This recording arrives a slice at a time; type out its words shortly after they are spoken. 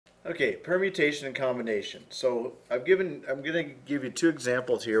Okay, permutation and combination. So I'm going to give you two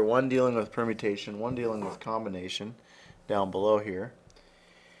examples here, one dealing with permutation, one dealing with combination down below here.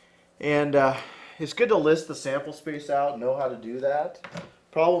 And it's good to list the sample space out, know how to do that.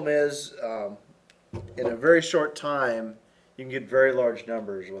 Problem is, in a very short time, you can get very large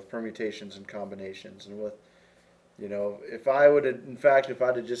numbers with permutations and combinations. And with, if I would have, in fact, if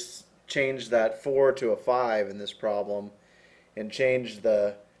I'd have just changed that 4 to a 5 in this problem and changed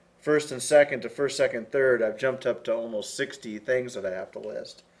the first and second to first, second, third, I've jumped up to almost 60 things that I have to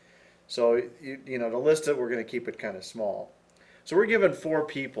list. So, to list it, we're going to keep it kind of small. So we're given 4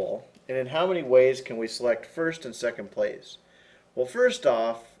 people, and in how many ways can we select first and second place? Well, first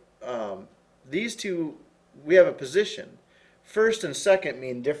off, these two, we have a position. First and second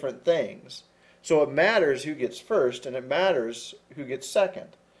mean different things. So it matters who gets first, and it matters who gets second.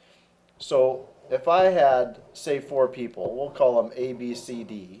 So if I had, say, 4 people, we'll call them A, B, C,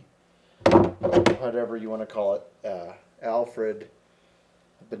 D, whatever you want to call it, Alfred,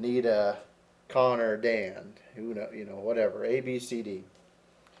 Benita, Connor, Dan, whatever, A, B, C, D.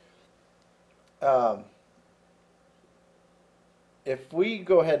 If we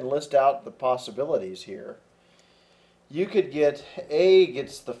go ahead and list out the possibilities here, you could get A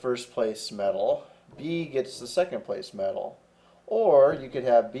gets the first place medal, B gets the second place medal, or you could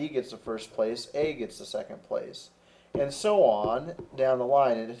have B gets the first place, A gets the second place, and so on down the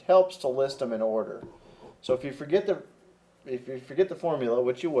line. And it helps to list them in order. So if you forget the formula,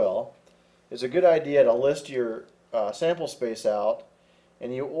 which you will, it's a good idea to list your sample space out,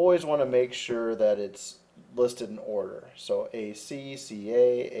 and you always want to make sure that it's listed in order. So AC,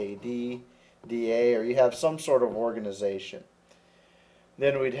 CA, AD, DA, or you have some sort of organization.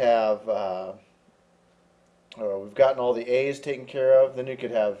 Then we'd have, we've gotten all the A's taken care of. Then you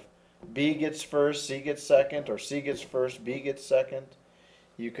could have B gets first, C gets second, or C gets first, B gets second.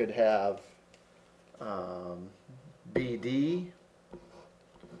 You could have BD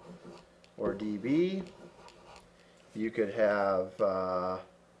or DB. You could have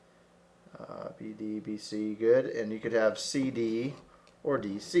BD, BC, good, and you could have CD or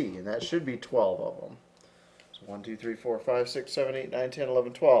DC, and that should be 12 of them. So 1, 2, 3, 4, 5, 6, 7, 8, 9, 10,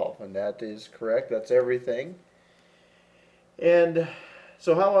 11, 12, and that is correct. That's everything. And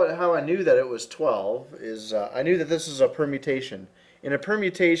so how I knew that it was 12 is I knew that this is a permutation. In a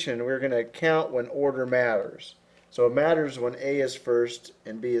permutation, we're going to count when order matters. So it matters when A is first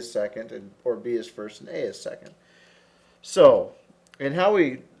and B is second, or B is first and A is second. So, and how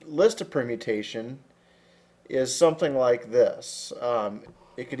we list a permutation is something like this.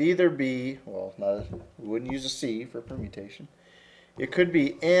 It could either be, well, we wouldn't use a C for permutation. It could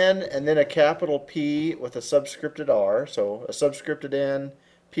be N and then a capital P with a subscripted R. So a subscripted N,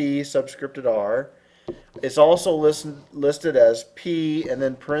 P, subscripted R. It's also listed as P and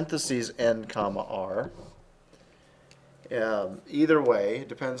then parentheses N comma R. Either way, it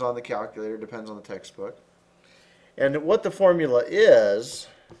depends on the calculator, depends on the textbook. And what the formula is,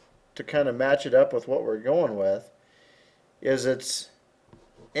 to kind of match it up with what we're going with, is it's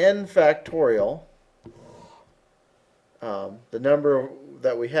n factorial, the number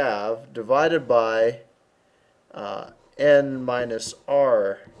that we have, divided by n minus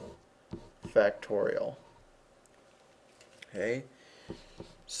r factorial. Okay,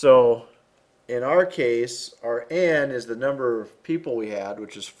 so in our case, our n is the number of people we had,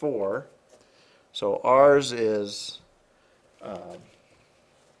 which is 4. So ours is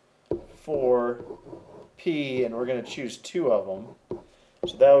 4p, and we're going to choose 2 of them.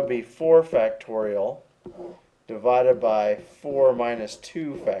 So that would be 4 factorial divided by 4 minus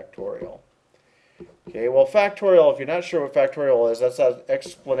 2 factorial. Okay, well, factorial, if you're not sure what factorial is, that's that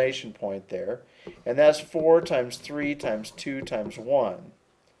explanation point there. And that's 4 times 3 times 2 times 1.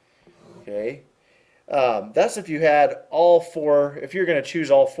 Okay, that's if you had all 4, if you're going to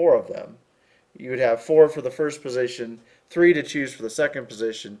choose all 4 of them. You would have 4 for the first position, 3 to choose for the second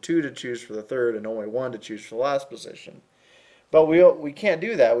position, 2 to choose for the third, and only 1 to choose for the last position. But we can't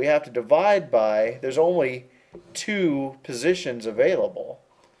do that. We have to divide by, there's only 2 positions available,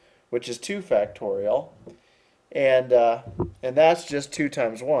 which is 2 factorial, and that's just 2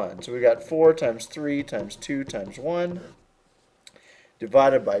 times 1. So we got 4 times 3 times 2 times 1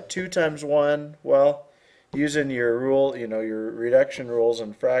 divided by 2 times 1. Well, using your rule, your reduction rules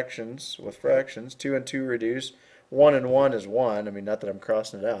and fractions, with fractions, 2 and 2 reduce, 1 and 1 is 1. I mean, not that I'm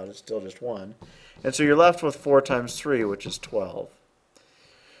crossing it out, it's still just 1. And so you're left with 4 times 3, which is 12.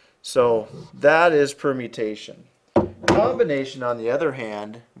 So that is permutation. Combination, on the other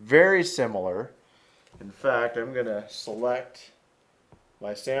hand, very similar. In fact, I'm going to select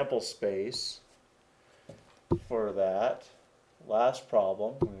my sample space for that. last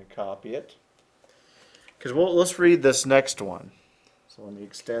problem. I'm going to copy it. Because let's read this next one. So let me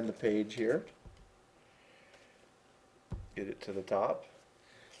extend the page here. Get it to the top.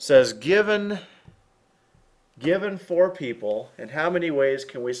 It says, given 4 people, and how many ways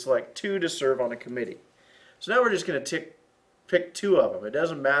can we select 2 to serve on a committee? So now we're just going to pick 2 of them. It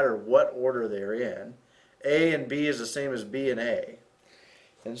doesn't matter what order they're in. A and B is the same as B and A.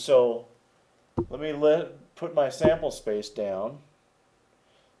 And so let me put my sample space down.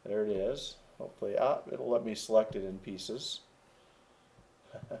 There it is. Hopefully, it'll let me select it in pieces.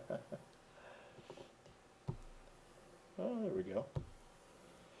 Oh, there we go.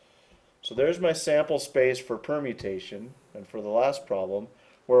 So there's my sample space for permutation, and for the last problem,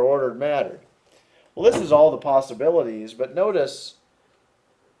 where ordered mattered. Well, this is all the possibilities, but notice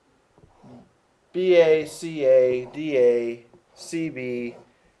BA, CA, DA, CB,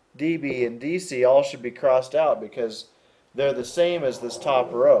 DB, and DC all should be crossed out because they're the same as this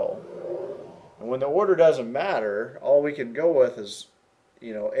top row. And when the order doesn't matter, all we can go with is,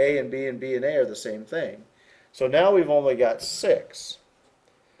 A and B and A are the same thing. So now we've only got 6.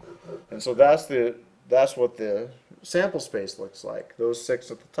 And so that's what the sample space looks like, those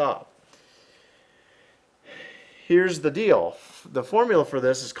 6 at the top. Here's the deal. The formula for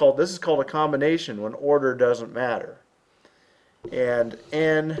this is called a combination when order doesn't matter. And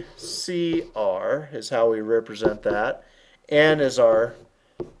NCR is how we represent that. N is our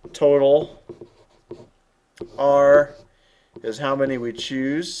total. R is how many we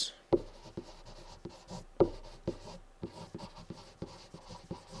choose.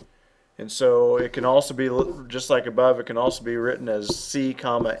 And so it can also be, just like above, it can also be written as C,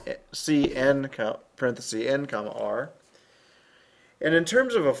 N, parenthesis N, R. And in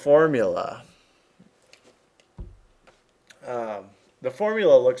terms of a formula, the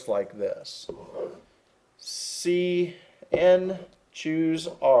formula looks like this. C, N, choose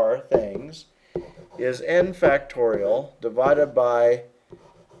R things is N factorial divided by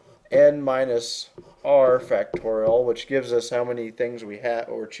N minus R factorial, which gives us how many things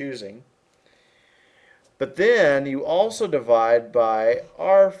we're choosing. But then you also divide by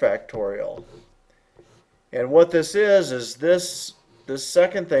R factorial. And what this is this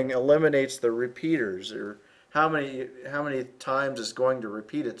second thing eliminates the repeaters, or how many times it's going to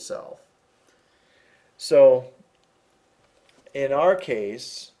repeat itself. So in our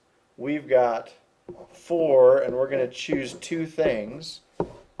case, we've got 4, and we're going to choose 2 things.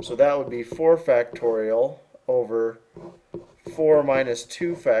 So that would be 4 factorial over 4 minus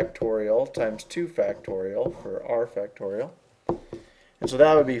 2 factorial times 2 factorial for R factorial. And so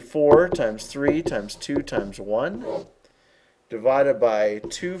that would be 4 times 3 times 2 times 1 divided by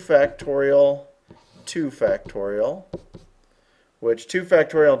 2 factorial, 2 factorial, which 2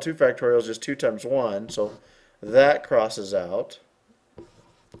 factorial and 2 factorial is just 2 times 1, so that crosses out.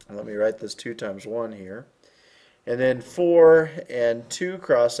 And let me write this 2 times 1 here. And then 4 and 2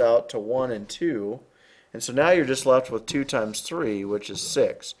 cross out to 1 and 2. And so now you're just left with 2 times 3, which is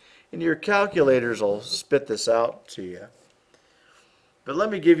 6. And your calculators will spit this out to you. But let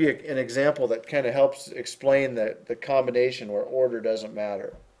me give you an example that kind of helps explain the combination where order doesn't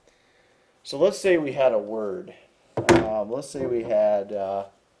matter. So let's say we had a word. Let's say we had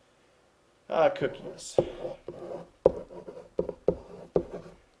cookies.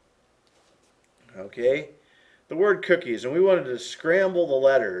 Okay, the word cookies, and we wanted to scramble the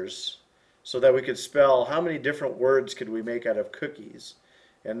letters so that we could spell how many different words could we make out of cookies.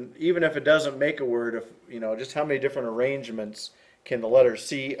 And even if it doesn't make a word, just how many different arrangements can the letter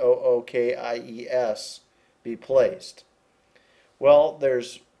C-O-O-K-I-E-S be placed? Well,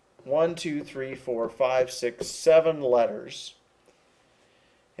 there's 1, 2, 3, 4, 5, 6, 7 letters.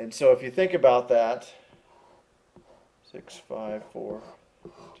 And so if you think about that, 6, 5, 4,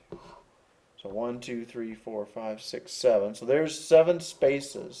 2. So 1, 2, 3, 4, 5, 6, 7. So there's 7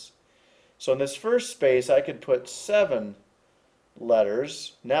 spaces. So in this first space, I could put 7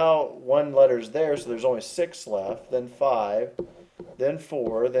 letters. Now 1 letter's there, so there's only 6 left. Then 5, then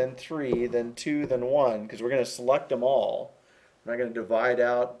 4, then 3, then 2, then 1, because we're going to select them all. We're not going to divide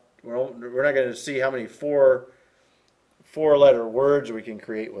out. We're not going to see how many four-letter words we can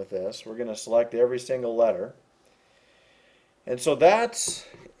create with this. We're going to select every single letter. And so that's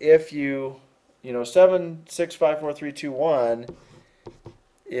if 7, 6, 5, 4, 3, 2, 1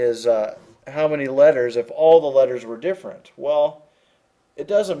 is how many letters if all the letters were different. Well, it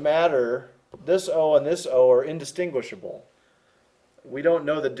doesn't matter. This O and this O are indistinguishable. We don't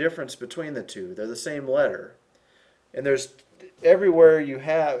know the difference between the two. They're the same letter. And there's anywhere you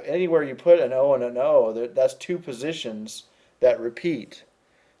put an O and an O, that's 2 positions that repeat.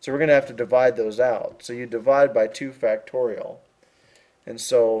 So we're going to have to divide those out. So you divide by 2 factorial. And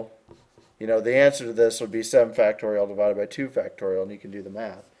so, the answer to this would be 7 factorial divided by 2 factorial, and you can do the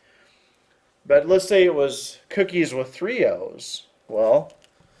math. But let's say it was cookies with 3 O's. Well,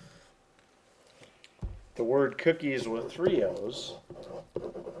 the word cookies with 3 O's,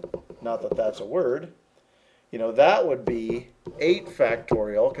 not that that's a word, that would be 8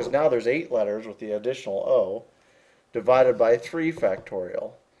 factorial, because now there's 8 letters with the additional O, divided by 3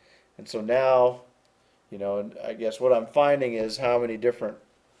 factorial. And so now, and I guess what I'm finding is how many different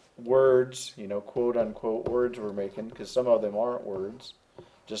words, quote unquote words we're making, because some of them aren't words,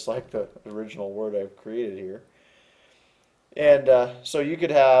 just like the original word I've created here. And so you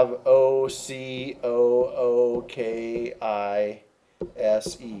could have OCOOKISE.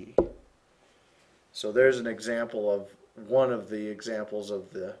 So there's an example of one of the examples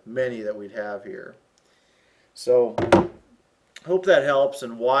of the many that we'd have here. So hope that helps,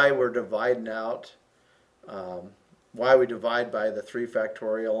 and why we're dividing out, why we divide by the 3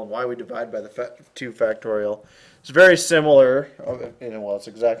 factorial and why we divide by the 2 factorial. It's very similar, well, it's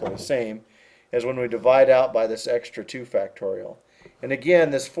exactly the same as when we divide out by this extra 2 factorial. And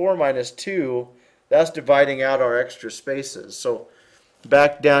again, this 4 minus 2, that's dividing out our extra spaces. So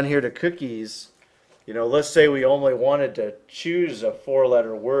back down here to cookies, let's say we only wanted to choose a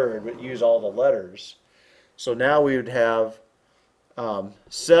 4-letter word but use all the letters. So now we would have 7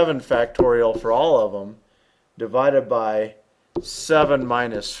 factorial for all of them divided by 7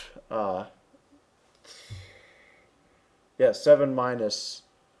 minus 7 minus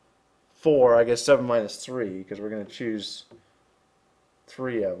 4, I guess 7 minus 3, because we're going to choose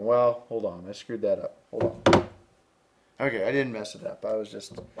 3 of them. Well, hold on, I screwed that up. Hold on. Okay, I didn't mess it up.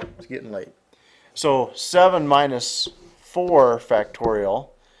 It's getting late. So 7 minus 4 factorial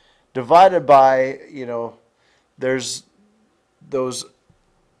divided by, there's those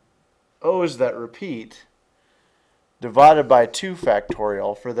O's that repeat, divided by 2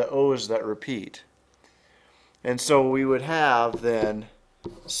 factorial for the O's that repeat. And so we would have then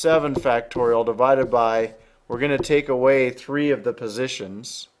 7 factorial divided by, we're going to take away 3 of the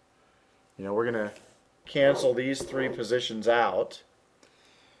positions. We're going to cancel these 3 positions out.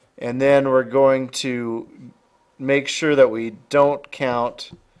 And then we're going to make sure that we don't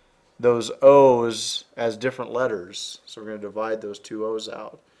count those O's as different letters. So we're going to divide those 2 O's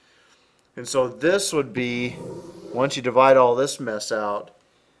out. And so this would be, once you divide all this mess out,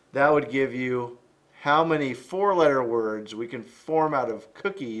 that would give you how many 4-letter words we can form out of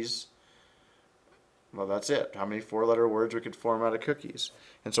cookies. Well, that's it. How many 4-letter words we could form out of cookies.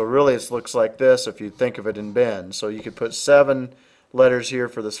 And so really it looks like this if you think of it in Ben. So you could put 7 letters here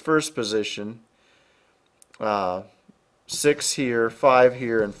for this first position, 6 here, 5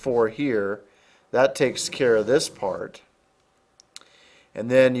 here, and 4 here. That takes care of this part. And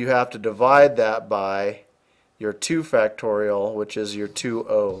then you have to divide that by your 2 factorial, which is your 2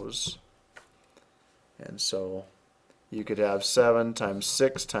 O's. And so you could have 7 times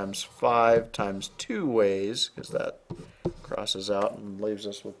 6 times 5 times 2 ways, because that crosses out and leaves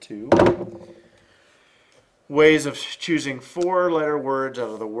us with 2. Ways of choosing 4-letter words out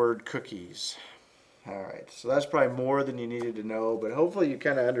of the word cookies. Alright, so that's probably more than you needed to know, but hopefully you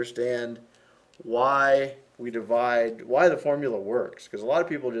kind of understand why we divide, why the formula works, because a lot of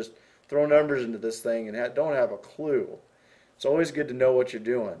people just throw numbers into this thing and don't have a clue. It's always good to know what you're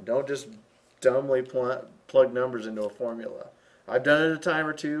doing. Don't just dumbly plug numbers into a formula. I've done it a time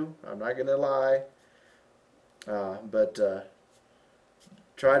or two, I'm not going to lie, but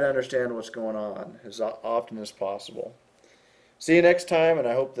try to understand what's going on as often as possible. See you next time, and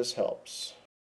I hope this helps.